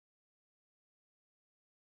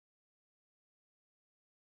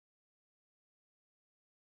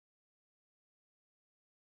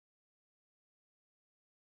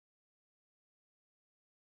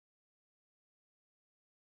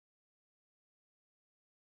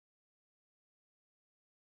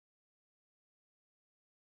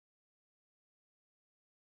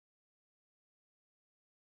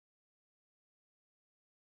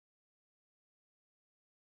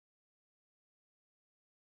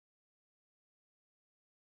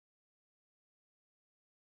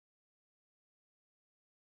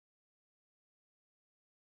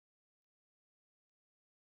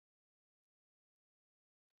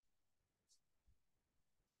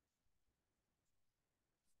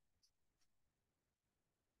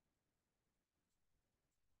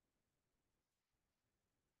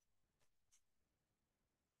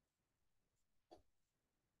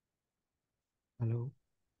Hello.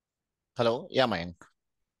 Hello. Yeah, Mayank.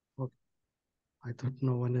 Okay. I thought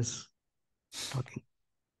no one is talking.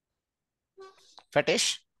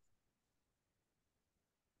 Fetish.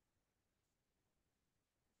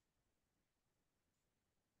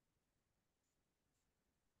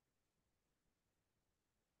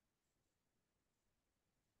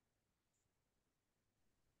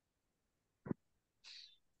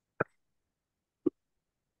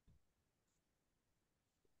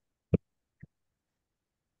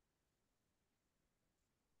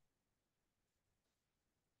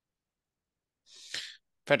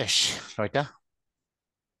 Fetish. Leute.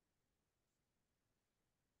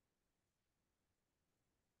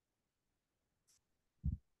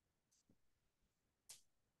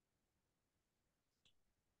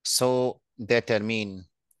 So der Termin,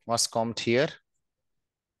 was kommt hier?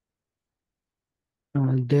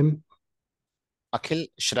 Them. Akhil,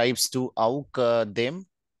 schreibst du auch dem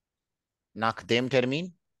nach dem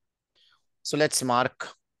Termin? So let's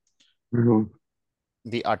mark No.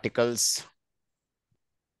 the articles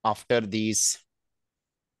after these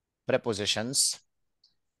prepositions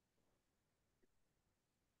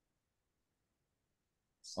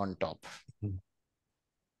on top.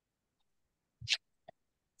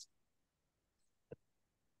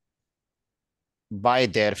 By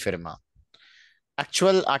their Firma.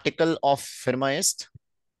 Actual article of Firma ist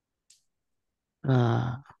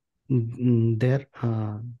Their. The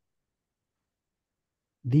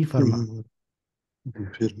firma. Die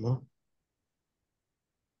Firma.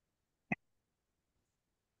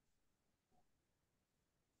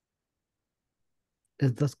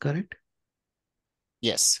 Is this correct?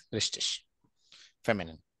 yes, richtig.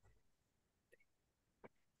 Feminine.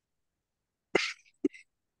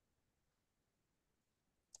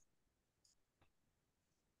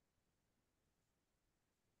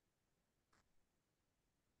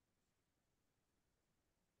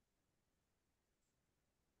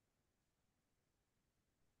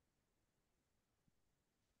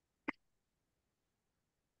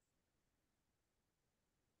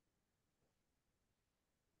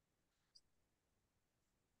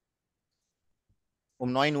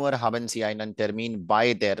 Um 9 Uhr haben sie einen Termin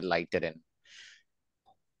bei der Leiterin.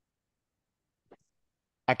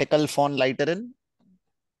 Artikel von Leiterin?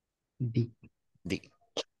 The. Die.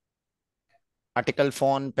 Artikel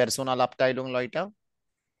von Personalabteilung, Leute?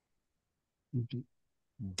 The.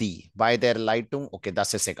 Die. Bei der Leitung, okay,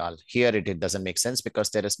 das ist egal. Here it doesn't make sense because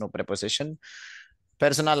there is no preposition.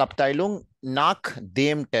 Personalabteilung nach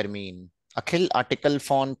dem Termin. Akhil, Artikel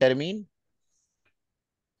von Termin?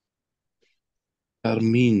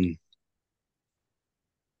 Termin.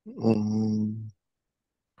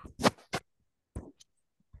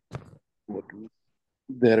 What is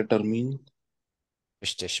their termin?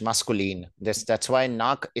 Richtig, masculine. That's why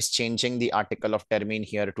nach is changing the article of Termin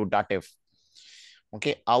here to dative.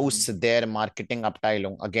 Okay, aus der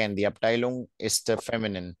Marketingabteilung. Again, the Abteilung is the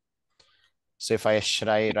feminine. So if I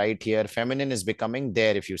write here, feminine is becoming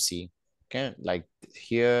there if you see. Okay, like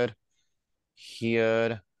here,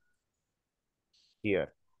 here,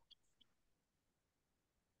 here.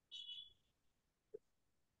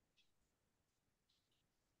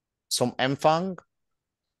 Zum Empfang,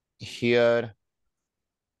 hier,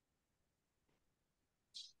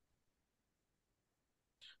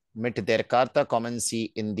 mit der Karte kommen Sie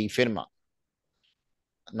in die Firma.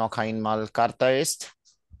 Noch einmal, Karte ist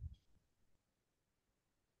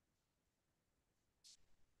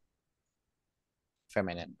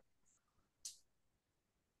feminine.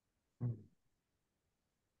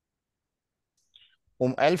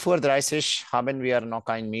 Um 11:30 Uhr haben wir noch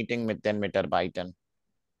ein Meeting mit den Mitarbeitern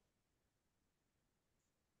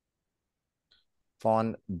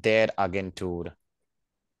von der Agentur.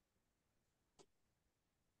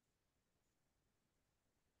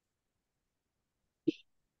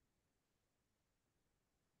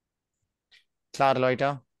 Klar,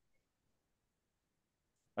 Leute?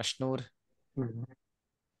 Ashnur?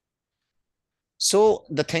 So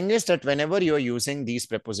the thing is that whenever you're using these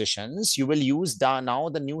prepositions, you will use now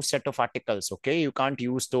the new set of articles. Okay, you can't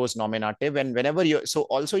use those nominative, and whenever you so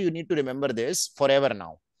also you need to remember this forever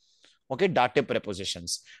now. Okay, dative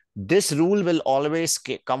prepositions. This rule will always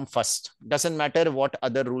come first. Doesn't matter what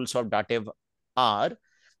other rules of dative are.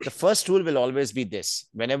 The first rule will always be this.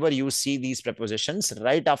 Whenever you see these prepositions,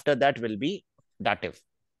 right after that will be dative.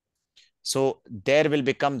 So there will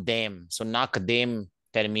become them. So nach dem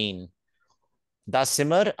Termin. Das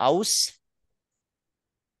Zimmer aus.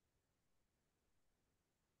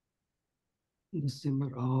 The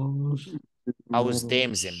Zimmer aus. Aus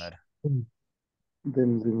dem Zimmer.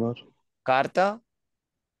 Dem Zimmer. Carta.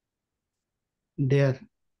 There.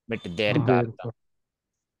 Mit der Ah. Garten.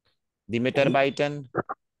 Die Mitarbeitern.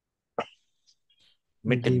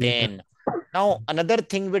 Mit Die den. Now, another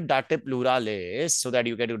thing with dative plural is, so that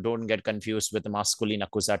you don't get confused with the masculine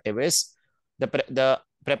accusative, is the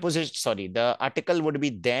preposition, sorry, the article would be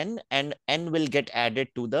then, and n will get added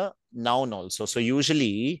to the noun also. So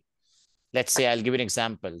usually, let's say, I'll give you an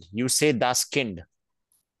example. You say das Kind.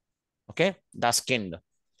 Okay, das Kind.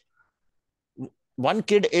 One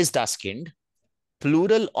kid is das Kind.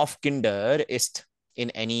 Plural of Kinder ist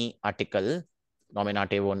in any article,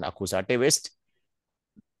 nominative und accusative ist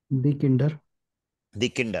Die Kinder. die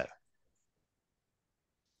Kinder.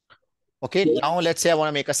 Okay, now let's say I want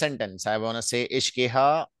to make a sentence. I want to say ich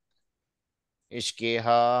gehe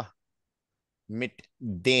mit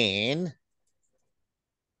den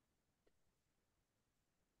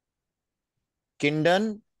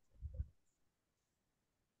Kindern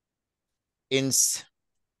ins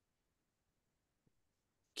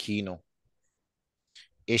Kino.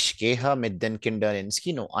 Ich gehe mit den Kindern ins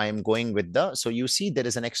Kino. I am going with the. So you see there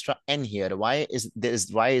is an extra n here. Why is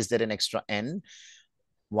there an extra n?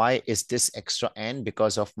 Why is this extra n?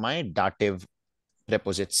 Because of my dative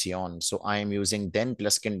preposition. So I am using den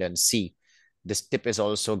plus Kindern. See, this tip is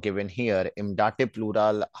also given here. Im Dativ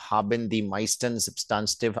Plural haben die meisten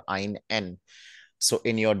Substantiv ein n. So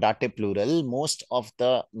in your dative plural, most of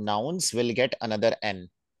the nouns will get another n.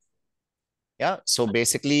 Yeah. So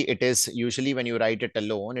basically, it is usually when you write it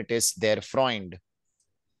alone, it is their Freund.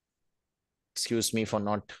 Excuse me for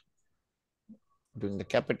not doing the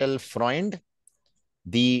capital. Freund,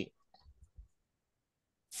 die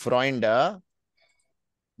Freunde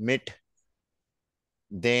mit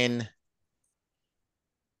den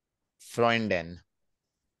Freunden.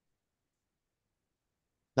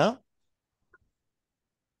 No?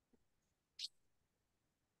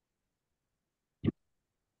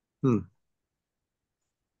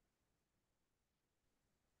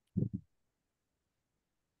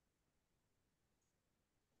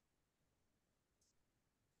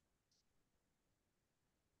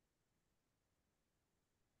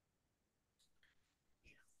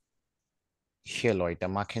 Hier, Leute,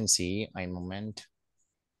 machen Sie einen Moment.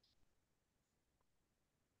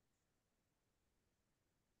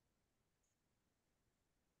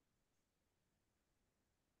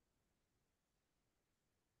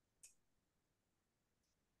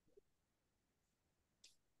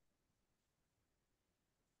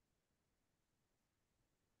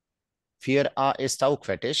 Vier a ist auch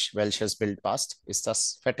fertig. Welches Bild passt? Ist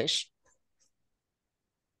das fertig?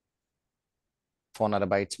 Von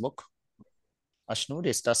Arbeitsbuch. Ashnur,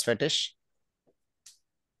 ist das fertig?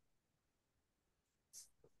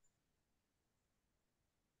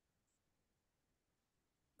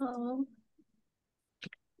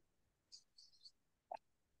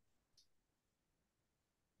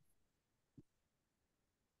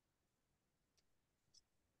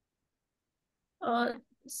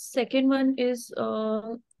 Second one is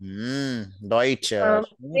Deutsch.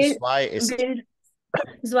 Bild, Zwei ist. Bild,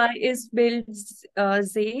 zwei is Bild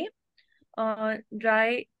See.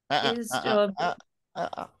 Drei is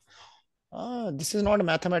this is not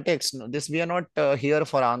mathematics. No, this we are not here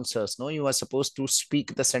for answers. No, you are supposed to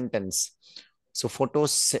speak the sentence. So Foto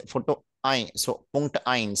ein. So Punkt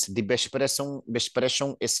 1. Die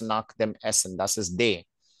Besprechung ist nach dem Essen. Das ist D.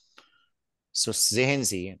 So sehen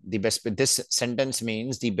Sie, this sentence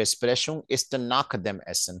means die Besprechung ist nach dem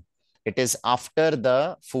Essen. It is after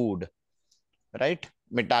the food, right?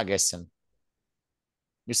 Mittagessen.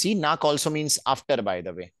 You see, nach also means after, by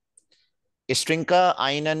the way. Ich trinke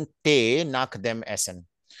einen Tee nach dem Essen.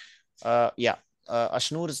 Yeah.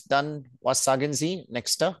 Ashnur, dann, was sagen Sie?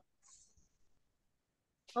 Next.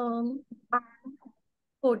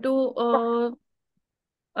 Foto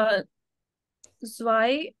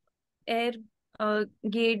zwei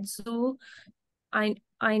geht zu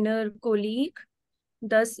einer Kolleg.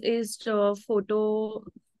 Das ist Foto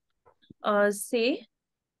C.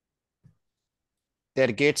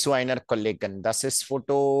 Der geht zu einer Kollegin. Das ist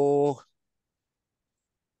Foto.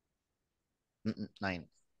 Nein.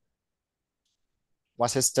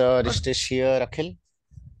 Was ist richtig hier, Akhil?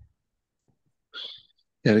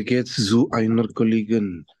 Er geht zu einer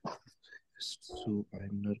Kollegin. Zu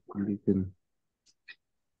einer Kollegin.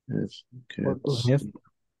 Es geht Photo F.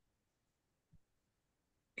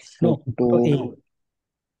 No, Photo A.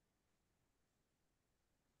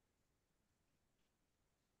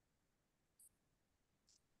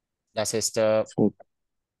 Das ist Ah,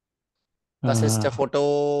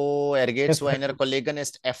 Foto. Er geht F. zu einer Kollegin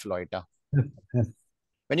ist F, Leute. F.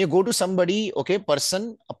 When you go to somebody, okay,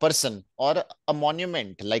 a person or a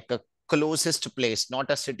monument, like a closest place, not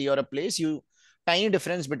a city or a place, you tiny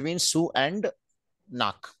difference between Su and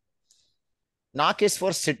Nak. Nak is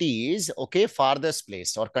for cities, okay, farthest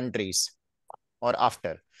place or countries or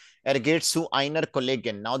after. Er geht zu einer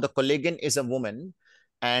Kollegin. Now the Kollegin is a woman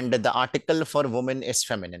and the article for woman is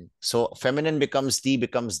feminine. So feminine becomes the,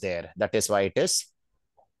 becomes there. That is why it is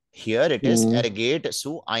here. It is er geht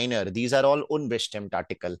zu einer. These are all unbestimmt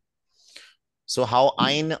article. So how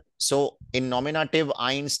ein, so in nominative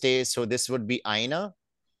ein stays. So this would be eine.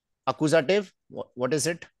 Accusative, what is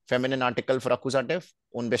it? Feminine article for accusative.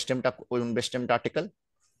 Unbestimmt article.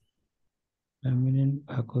 Feminine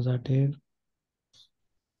accusative.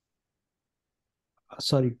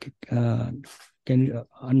 Sorry, can you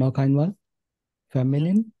noch einmal?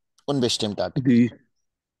 Feminine? Unbestimmt article. Die.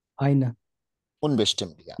 Eine.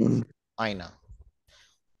 Unbestimmt, yeah. Eine.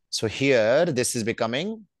 So here, this is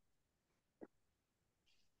becoming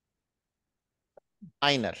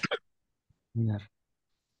einer. Yeah.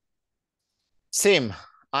 Same.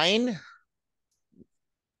 Ein,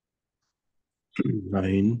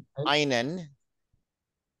 Nein. einen,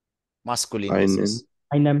 maskulin. Einen.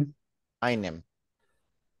 Einem. Einem.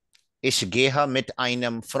 Ich gehe mit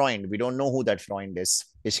einem Freund. We don't know who that Freund is.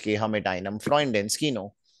 Ich gehe mit einem Freund ins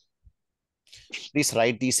Kino. Please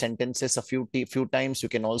write these sentences a few times. You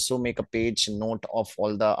can also make a page note of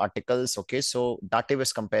all the articles. Okay, so dative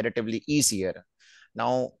is comparatively easier.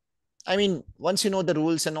 Now, I mean, once you know the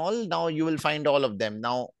rules and all, now you will find all of them.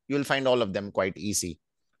 Now you will find all of them quite easy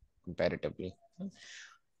comparatively.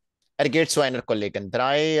 Er geht zu einer Kollegin.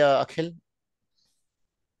 Drei, Akhil?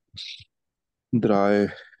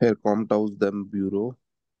 Drei. Er kommt aus dem Büro.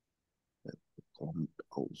 Er kommt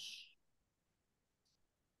aus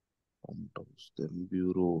dem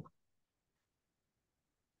Büro.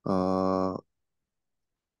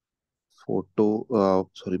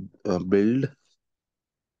 Bild.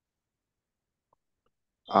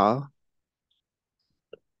 A.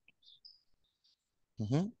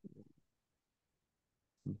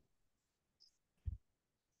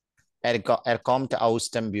 Er kommt aus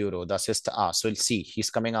dem Büro. Das ist A. So we'll see. He's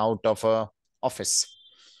coming out of a office.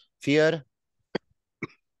 Vier.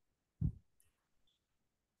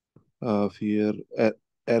 Vier.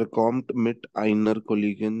 Er kommt mit einer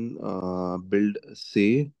Kollegin. Bild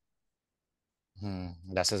C.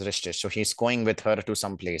 Das ist richtig. So he's going with her to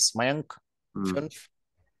some place. Mayank, 5.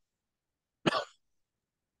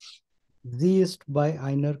 Sie ist bei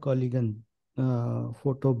einer Kollegin.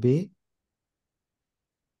 Foto B.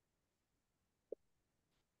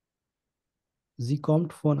 Sie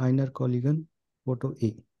kommt von einer Kollegin. Foto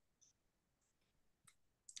E.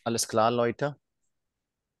 Alles klar, Leute?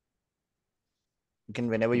 You can,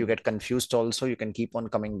 whenever you get confused also, you can keep on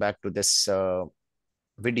coming back to this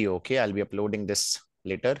video, okay? I'll be uploading this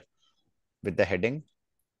later with the heading.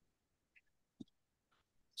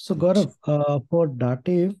 So Gaurav, for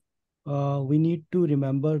dative, we need to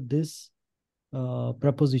remember this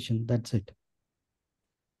preposition. That's it.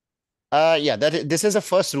 Yeah, this is the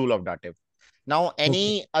first rule of dative. Now,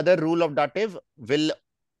 any other rule of dative will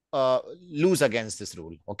lose against this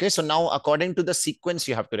rule. Okay, so now according to the sequence,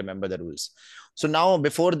 you have to remember the rules. So now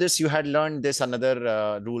before this, you had learned this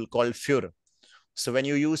another rule called für. So when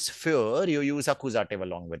you use für, you use accusative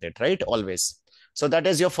along with it, right? Always. So that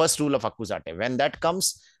is your first rule of accusative. When that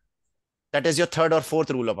comes, that is your third or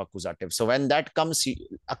fourth rule of accusative. So when that comes,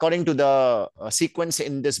 according to the sequence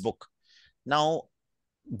in this book, now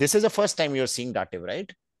this is the first time you're seeing dative,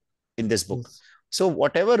 right? In this book. Yes. So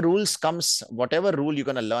whatever rules comes, whatever rule you're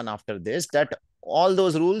going to learn after this, that all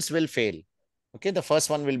those rules will fail. Okay, the first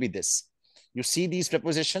one will be this. You see these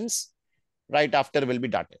prepositions, right after will be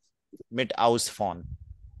dative. Mit, aus, von.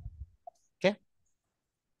 Okay?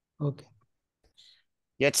 Okay.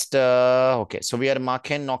 Jetzt, okay, so wir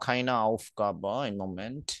machen noch eine Aufgabe. Einen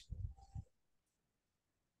Moment.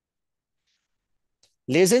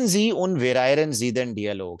 Lesen Sie und variieren Sie den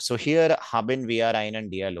Dialog. So hier haben wir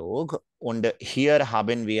einen Dialog und hier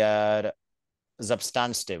haben wir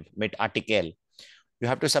Substantive mit Artikel. You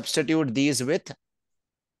have to substitute these with,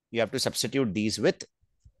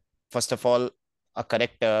 first of all, a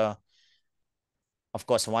correct, of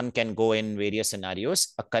course, one can go in various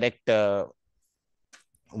scenarios, a correct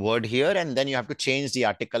word here, and then you have to change the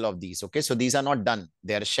article of these. Okay, so these are not done.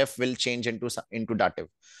 Their chef will change into dative.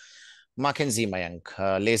 Machen Sie, Mayank.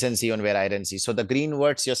 Lesen Sie und variieren Sie. So the green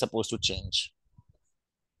words you're supposed to change.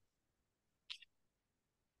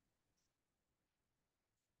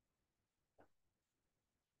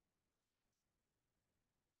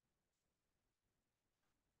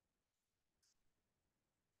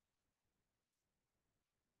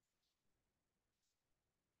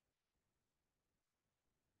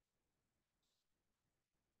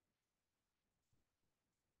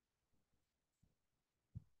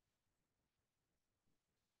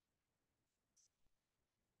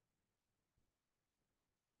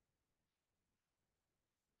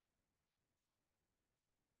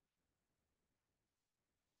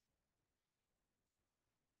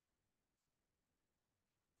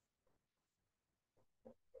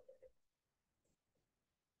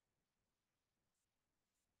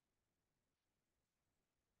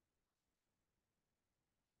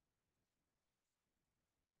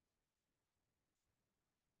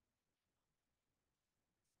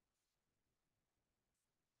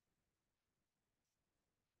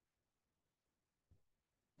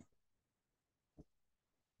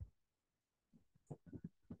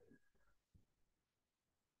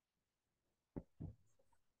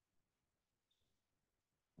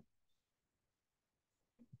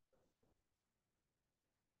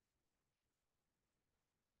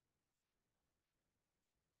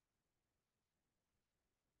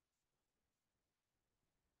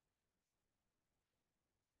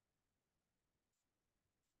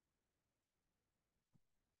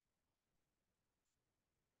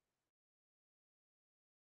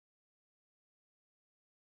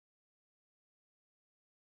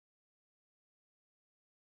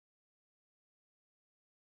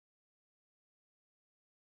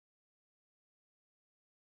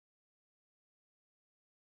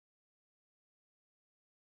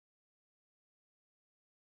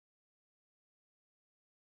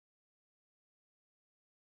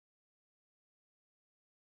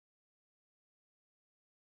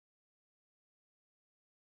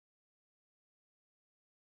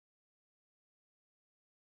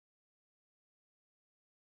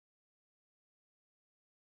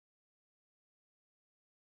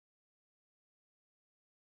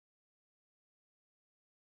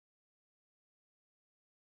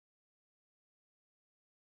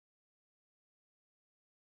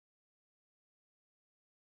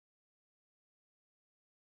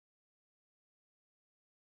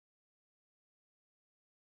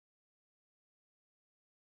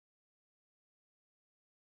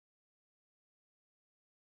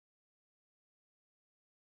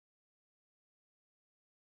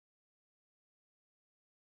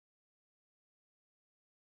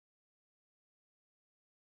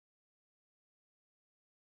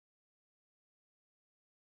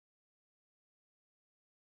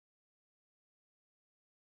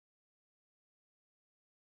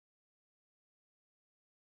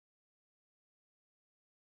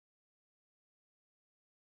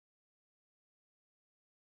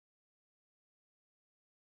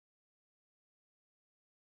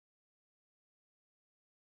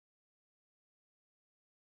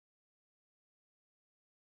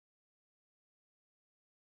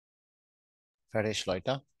 Fertig,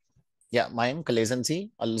 Leute. Ja, Mayank, lesen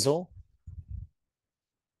Sie also.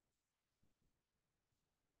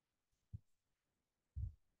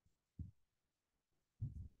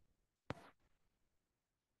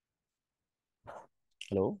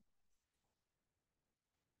 Hallo?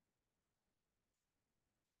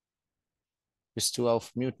 Bist du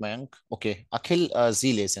auf Mute, Mayank? Okay, Akhil,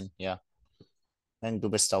 Sie lesen, ja. Mayank, du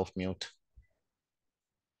bist auf Mute.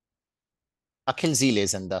 Akhil, Sie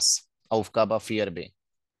lesen das. Aufgabe 4b.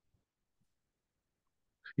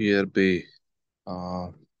 4b.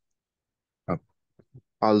 Äh,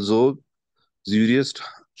 also, zuerst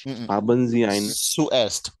haben Sie ein...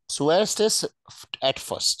 Zuerst. Zuerst ist at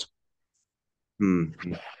first. Hm.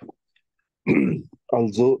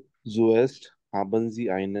 Also, zuerst haben Sie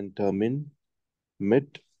einen Termin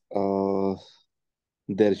mit der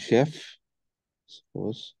Chef.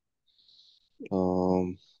 Was?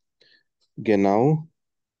 Genau.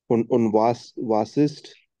 Und was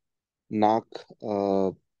ist nach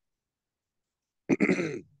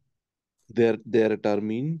der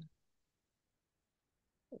Termin?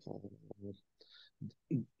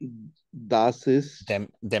 Das ist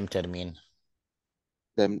Dem Termin.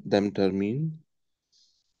 dem Termin.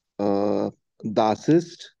 Das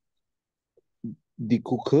ist die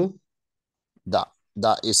Küche. Da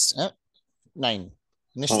ist, nein,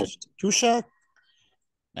 nicht Küche,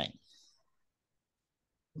 nein.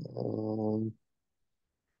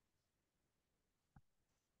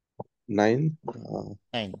 Nein.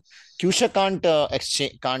 Nein. Küche can't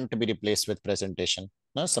exchange, can't be replaced with presentation.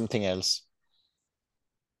 No, something else.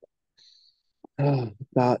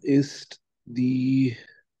 Da ist die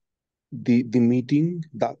Meeting.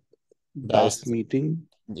 Da Das ist, Meeting.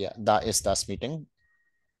 ja, da ist das Meeting.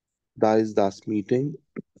 Da ist das Meeting.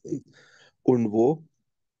 Und wo?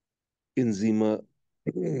 In Zimmer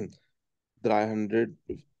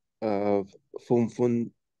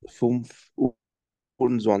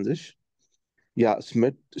 325. Ja,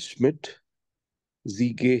 Schmidt,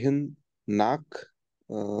 Sie gehen nach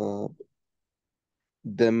äh,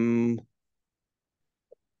 dem,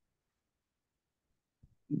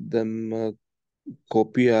 dem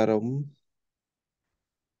Kopierraum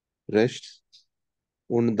rechts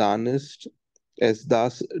und dann ist es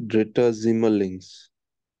das dritte Zimmer links.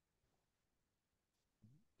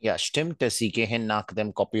 Ja, stimmt. Sie gehen nach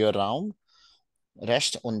dem Kopierraum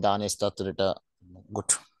rechts und dann ist das dritte.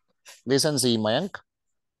 Gut. Wissen Sie, Mayank?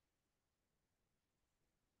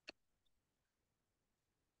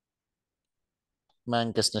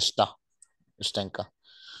 Mayank ist nicht da, ich denke.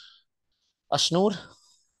 Ashnur?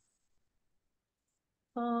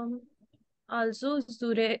 Also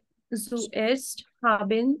zuerst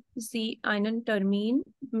haben Sie einen Termin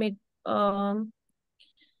mit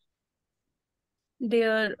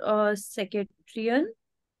der Sekretärin.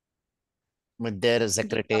 Mit der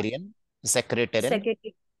Sekretärin? Sekretärin?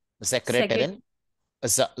 Secret, secret, Sekretärin?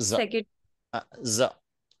 Z. secret, Z.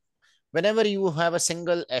 Whenever you have a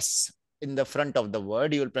single S in the front of the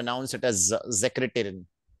word, you will pronounce it as Sekretärin.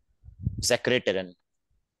 Sekretärin.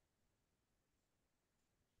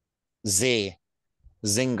 Z.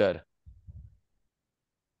 Zinger.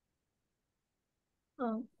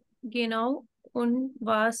 Genau. Und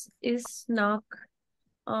was ist nach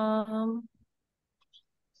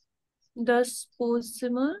das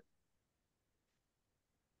Wohnzimmer?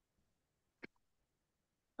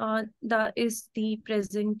 Da ist die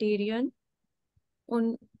Präsentation.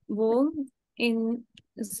 Und wo? In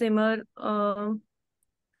Zimmer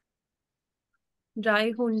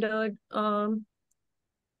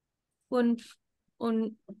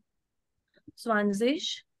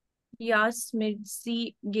 325. Ja, mit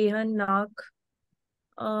Sie gehen nach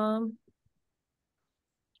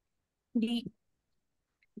die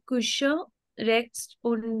Küche rechts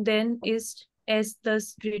und dann ist es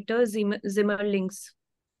das dritte Zimmer links.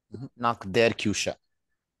 Nach der Küche.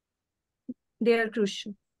 Der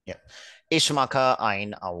Küche. Ja. Ich mache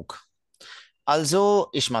ein Auge. Also,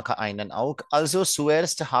 ich mache einen Auge. Also,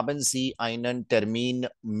 zuerst haben Sie einen Termin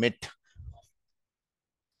mit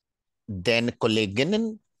den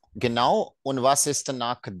Kolleginnen. Genau. Und was ist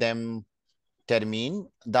nach dem Termin?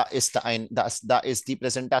 Da ist die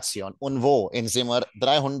Präsentation. Und wo? In Zimmer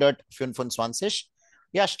 325?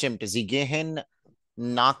 Ja, stimmt. Sie gehen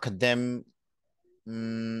nach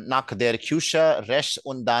nach der Küche rechts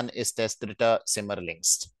und dann ist das dritte Zimmer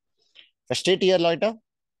links. Versteht ihr, Leute?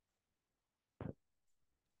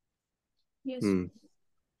 Yes.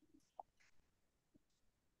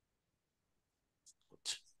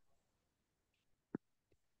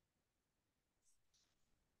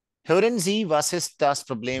 Hören Sie, was ist das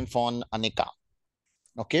Problem von Annika?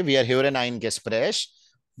 Okay, wir hören ein Gespräch.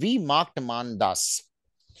 Wie macht man das?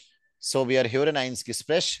 So, wir hören eins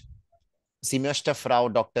Gespräch. Sie möchte Frau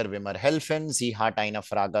Dr. Wimmer helfen. Sie hat eine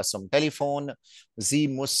Frage zum Telefon. Sie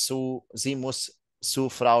muss zu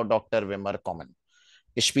Frau Dr. Wimmer kommen.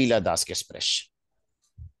 Ich spiele das Gespräch.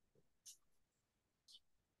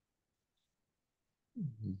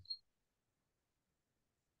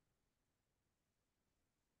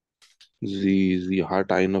 Sie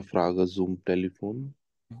hat eine Frage zum Telefon.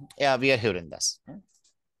 Ja, wir hören das.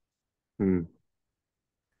 Hm.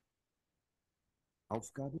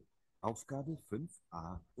 Aufgabe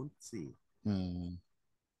 5a und C. Hm.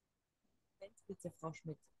 Bitte, Frau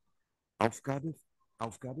Schmidt. Aufgabe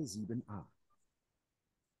 7a.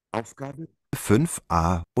 Aufgabe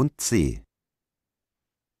 5a und C.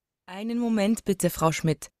 Einen Moment bitte, Frau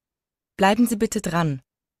Schmidt. Bleiben Sie bitte dran.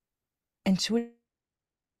 Entschuldigung.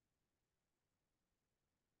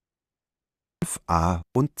 5a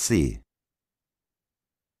und C.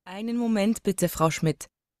 Einen Moment bitte, Frau Schmidt.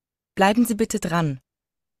 Bleiben Sie bitte dran.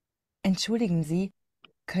 Entschuldigen Sie,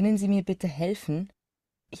 können Sie mir bitte helfen?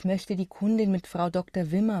 Ich möchte die Kundin mit Frau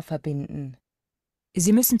Dr. Wimmer verbinden.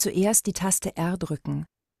 Sie müssen zuerst die Taste R drücken.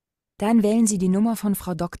 Dann wählen Sie die Nummer von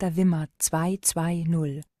Frau Dr. Wimmer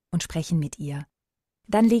 220 und sprechen mit ihr.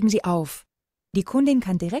 Dann legen Sie auf. Die Kundin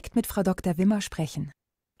kann direkt mit Frau Dr. Wimmer sprechen.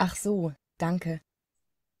 Ach so, danke.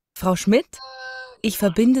 Frau Schmidt, ich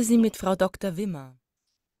verbinde Sie mit Frau Dr. Wimmer.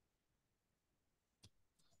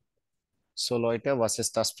 So, Leute, was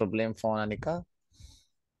ist das Problem von Annika?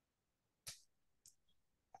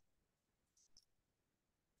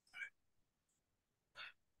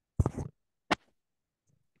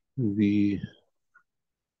 Sie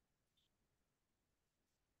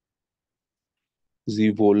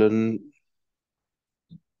wollen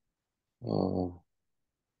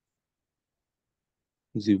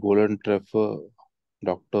treffen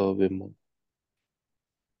Dr. Wimmer.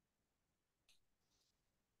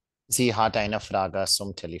 Sie hat eine Frage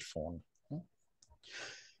zum Telefon. Hm.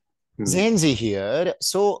 Sehen Sie hier,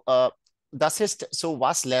 so, das ist, so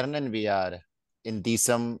was lernen wir in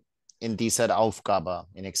dieser Aufgabe,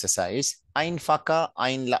 in Exercise? Einfache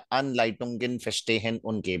Anleitungen verstehen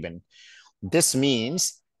und geben. This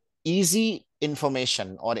means easy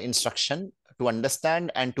information or instruction to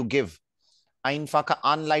understand and to give. Einfache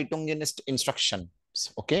Anleitungen ist instructions,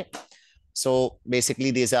 okay? So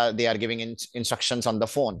basically they are giving instructions on the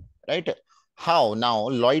phone, right? How now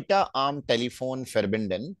Leute am Telefon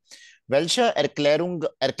verbinden. Welche Erklärung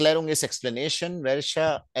ist Explanation?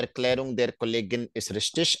 Welche Erklärung der Kollegin ist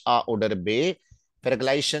richtig? A oder B?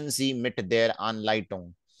 Vergleichen Sie mit der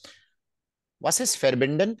Anleitung. Was ist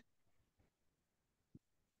verbinden?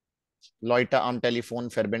 Leute am Telefon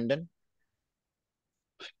verbinden.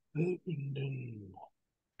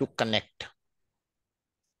 To connect.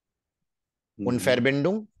 Und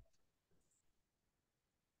Verbindung?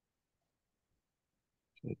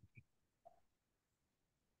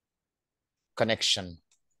 Connection.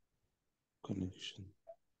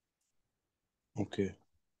 Okay.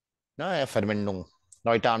 Na, Verbindung.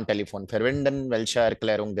 Leute am Telefon verbinden. Welche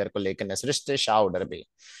Erklärung der Kollegin ist richtig? A oder B?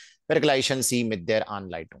 Vergleichen Sie mit der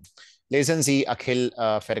Anleitung. Lesen Sie Akhil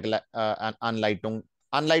Anleitung.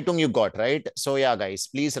 Anleitung you got, right? So yeah, guys,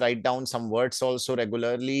 please write down some words also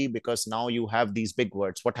regularly because now you have these big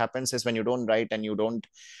words. What happens is when you don't write and you don't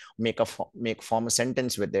form a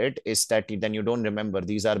sentence with it, is that then you don't remember.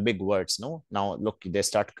 These are big words, no? Now look, they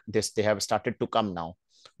have started to come now.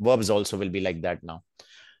 Verbs also will be like that now.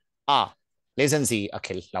 Lesen Sie,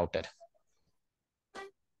 Akhil, lauter.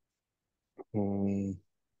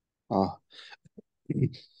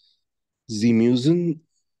 Sie müssen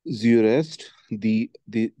zuerst die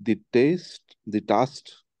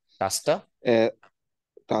Taste R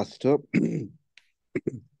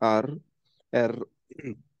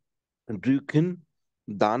drücken,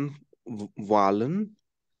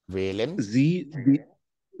 dann wählen Sie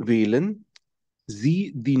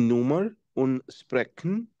die Nummer und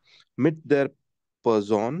sprechen mit der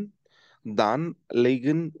Person, dann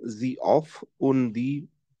legen Sie auf und die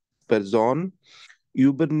Person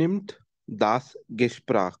übernimmt das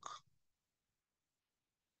Gespräch.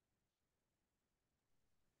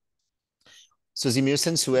 So, Sie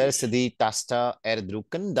müssen zuerst die Taste R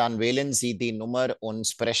drücken, dann wählen Sie die Nummer und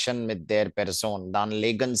sprechen mit der Person, dann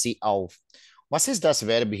legen Sie auf. Was ist das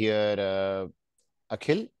Verb hier,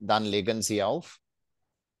 Akhil? Dann legen Sie auf.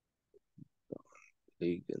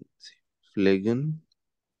 Legen.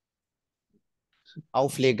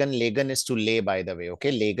 Auflegen, legen is to lay, by the way,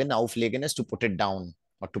 okay? Legen, auflegen is to put it down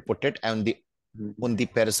or to put it on the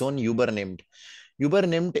Person übernimmt.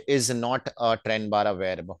 Übernimmt is not a trennbare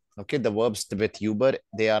verb. Okay, the verbs with über,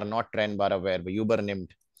 they are not trennbare verb.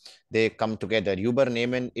 Übernimmt. They come together.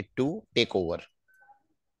 Übernehmen it to take over.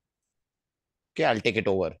 Okay, I'll take it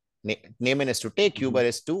over. Nehmen is to take, über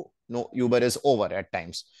is to, no, über is over at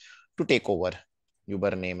times. To take over.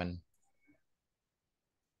 Übernehmen.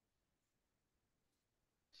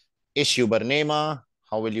 Ich übernehme.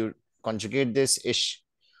 How will you conjugate this? Ich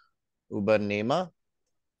übernehme.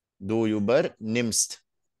 Du übernimmst.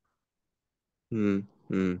 Sie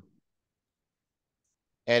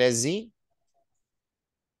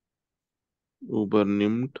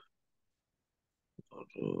Übernimmt.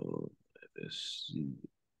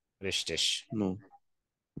 Richtig. No.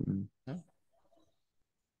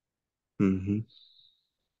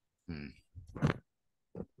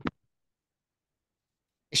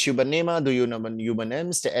 Ich übernehme, du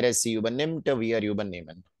übernimmst, sie übernimmt, wir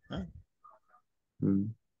übernehmen.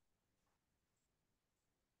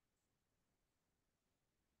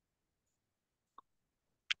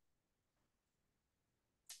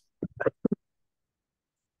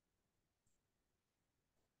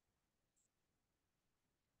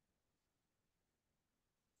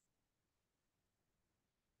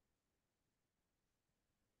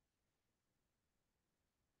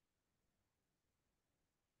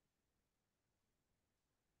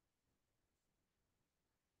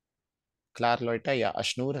 Klar, Leute, ja,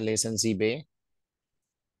 Ashnur, lesen Sie B.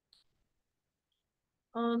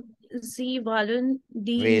 Sie wollen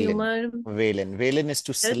die Wählen. Nummer. Wählen. Wählen is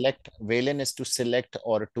to select. Wählen is to select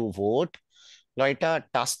or to vote. Leute,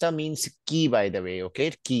 Taste means key, by the way,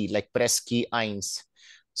 okay? Key, like press key, eins.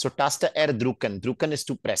 So Taste drucken. Drucken is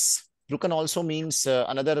to press. Drucken also means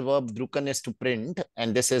another verb, drucken is to print,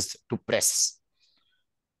 and this is to press.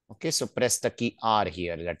 Okay, so press the key R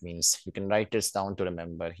here. That means you can write this down to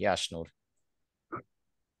remember. Yeah, Ashnur.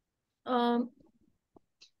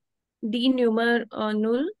 Die Nummer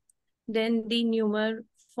 0, then die Nummer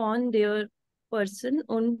von der Person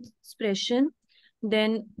und sprechen,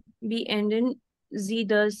 then beenden sie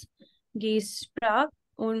das Gespräch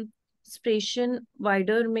und sprechen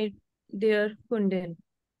weiter mit der Kundin.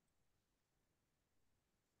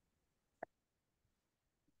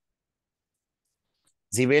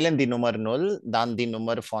 Sie wählen die Nummer 0, dann die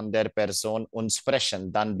Nummer von der Person und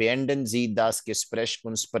sprechen. Dann beenden Sie das Gespräch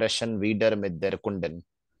und sprechen wieder mit der Kundin.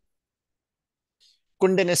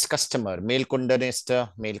 Kundin ist Customer. Male Kundin ist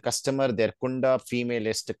Male Customer. Der Kunde, Female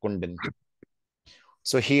ist Kundin.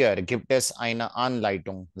 So hier gibt es eine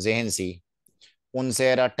Anleitung. Sehen Sie.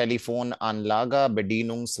 Unsere Telefonanlage,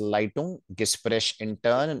 Bedienungsleitung, Gespräch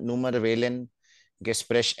intern, Nummer wählen,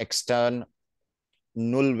 Gespräch extern,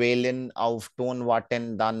 0 wählen, auf Ton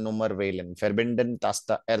warten, dann Nummer wählen. Verbinden,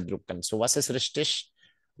 Taste erdrücken. So, was ist richtig?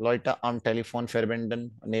 Leute am Telefon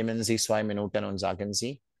verbinden. Nehmen Sie 2 Minuten und sagen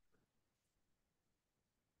Sie.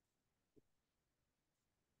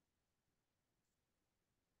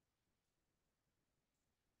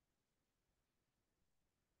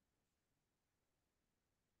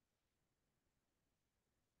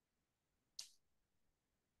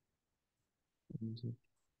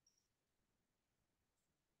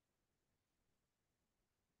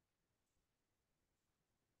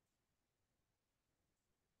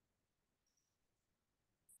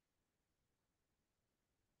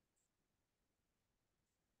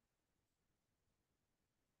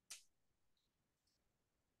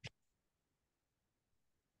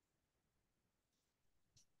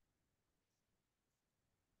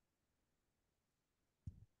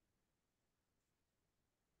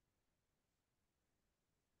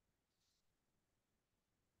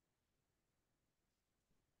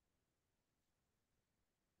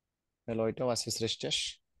 Leute, was ist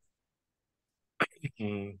richtig?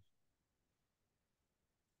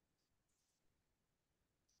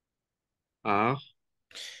 A.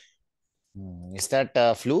 Ist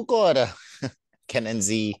das Flug oder kennen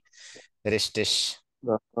Sie richtig?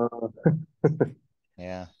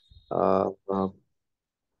 Yeah. So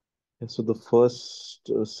the first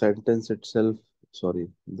sentence itself,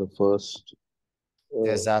 sorry, the first.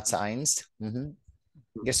 Der Satz 1.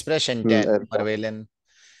 Gespräch intern, Nummer wählen.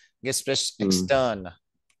 Gespräch extern,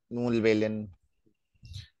 0 wählen.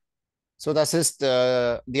 So, das ist,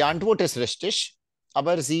 die Antwort ist richtig,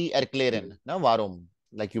 aber Sie erklären, na, warum.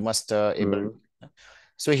 Like you must able.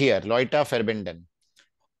 So here, Leute verbinden.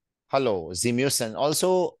 Hello, Sie müssen.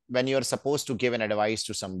 Also, when you're supposed to give an advice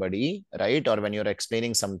to somebody, right? Or when you're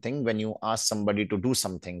explaining something, when you ask somebody to do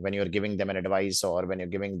something, when you're giving them an advice or when you're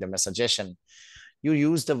giving them a suggestion, you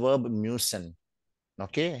use the verb müssen.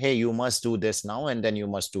 Okay? Hey, you must do this now and then you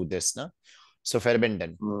must do this. No? So,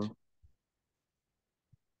 verbinden.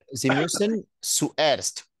 Sie müssen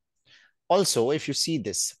zuerst. Also, if you see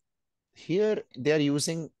this, here they are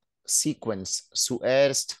using sequence.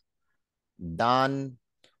 Zuerst, dann.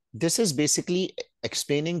 This is basically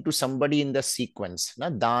explaining to somebody in the sequence. Na?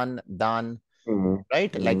 Dann,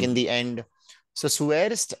 right? Like in the end. So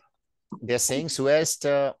zuerst, they're saying zuerst,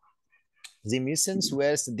 Sie müssen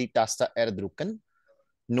zuerst die Taste erdrücken,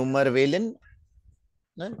 Nummer wählen,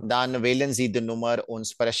 ne? Dann wählen Sie die Nummer und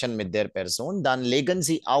sprechen mit der Person, dann legen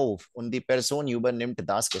Sie auf und die Person übernimmt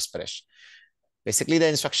das Gespräch. Basically, the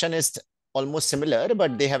instruction is almost similar,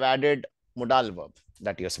 but they have added modal verb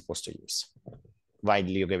that you're supposed to use while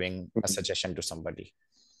you're giving a suggestion to somebody.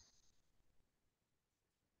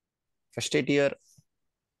 Versteht ihr?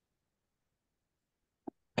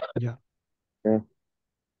 Yeah. Yeah.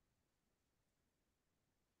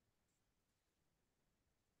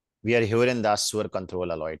 Wir hören das zur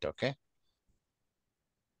Kontrolle, Leute, okay?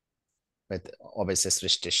 Ob es ist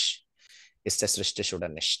richtig. Ist es richtig oder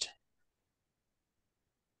nicht?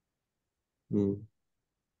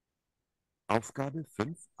 Aufgabe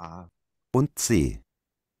 5a und C.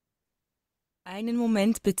 Einen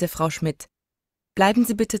Moment bitte, Frau Schmidt. Bleiben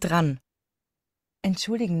Sie bitte dran.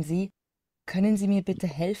 Entschuldigen Sie, können Sie mir bitte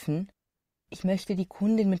helfen? Ich möchte die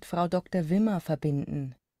Kundin mit Frau Dr. Wimmer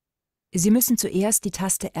verbinden. Sie müssen zuerst die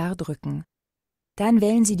Taste R drücken. Dann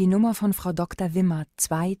wählen Sie die Nummer von Frau Dr. Wimmer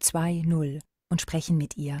 220 und sprechen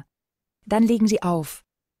mit ihr. Dann legen Sie auf.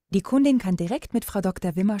 Die Kundin kann direkt mit Frau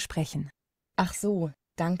Dr. Wimmer sprechen. Ach so,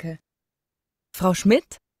 danke. Frau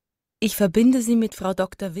Schmidt, ich verbinde Sie mit Frau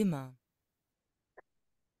Dr. Wimmer.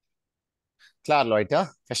 Klar,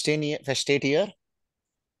 Leute, versteht ihr?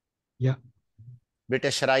 Yeah.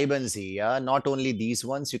 Bitte schreiben Sie, ja? Not only these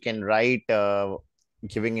ones, you can write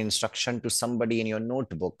giving instruction to somebody in your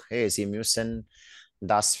notebook. Hey, Sie müssen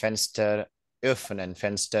das Fenster öffnen.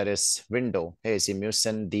 Fenster is window. Hey, Sie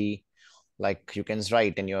müssen die, like you can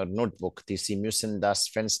write in your notebook, Sie müssen das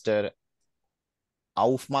Fenster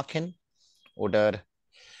aufmachen oder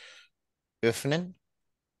öffnen.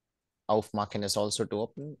 Aufmachen is also to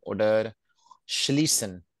open. Oder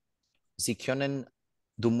schließen. Sie können,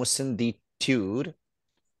 du müssen die Tür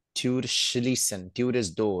schließen. Tür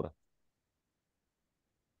is door.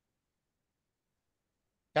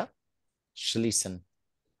 Ja? Schließen.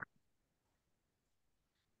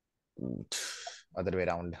 Other way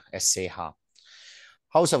around. SCH.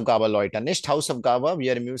 Hausaufgabe, Leute. Nicht Hausaufgabe.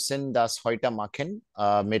 Wir müssen das heute machen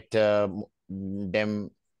mit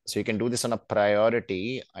dem. So you can do this on a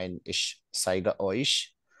priority. Ich zeige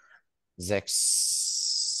euch.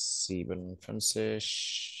 6,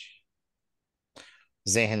 57.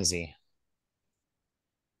 Sehen Sie.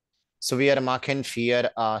 So wir machen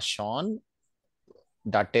 4 schon.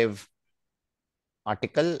 Dativ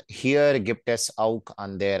Artikel. Hier gibt es auch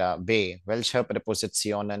andere B. Welche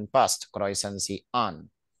Präpositionen passt? Kreuzen Sie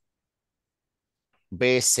an.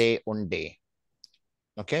 B, C und D.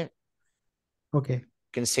 Okay. Okay.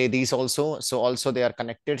 You can say these also. So also they are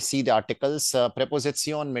connected. See the articles.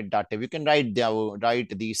 Preposition mit dative. You can write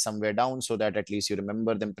these somewhere down so that at least you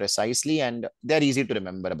remember them precisely, and they're easy to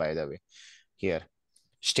remember, by the way. Here.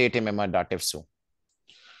 Steht im immer dative so.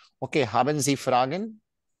 Okay, haben Sie Fragen?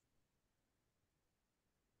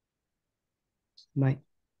 Nein.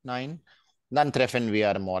 Nein. Dann treffen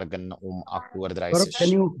wir morgen um 8:30 Gaurav, can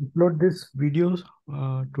Uhr. you upload this videos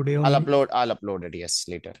today I'll only? upload it, yes,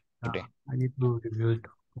 later today. I need to review it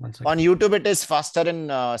once On again. YouTube, it is faster,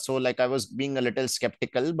 and so like I was being a little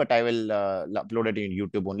skeptical, but I will upload it in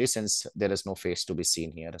YouTube only since there is no face to be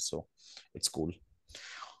seen here. So it's cool.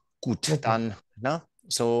 Gut, Okay. dann, na?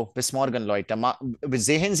 So bis morgen, Leute.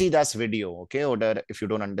 Sehen Sie das Video, okay? Oder if you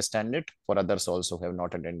don't understand it, for others also who have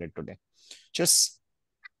not attended today. Tschüss.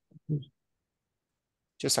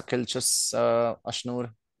 Tschüss, Akhil. Tschüss,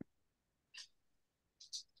 Ashnur.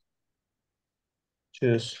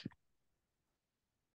 Cheers.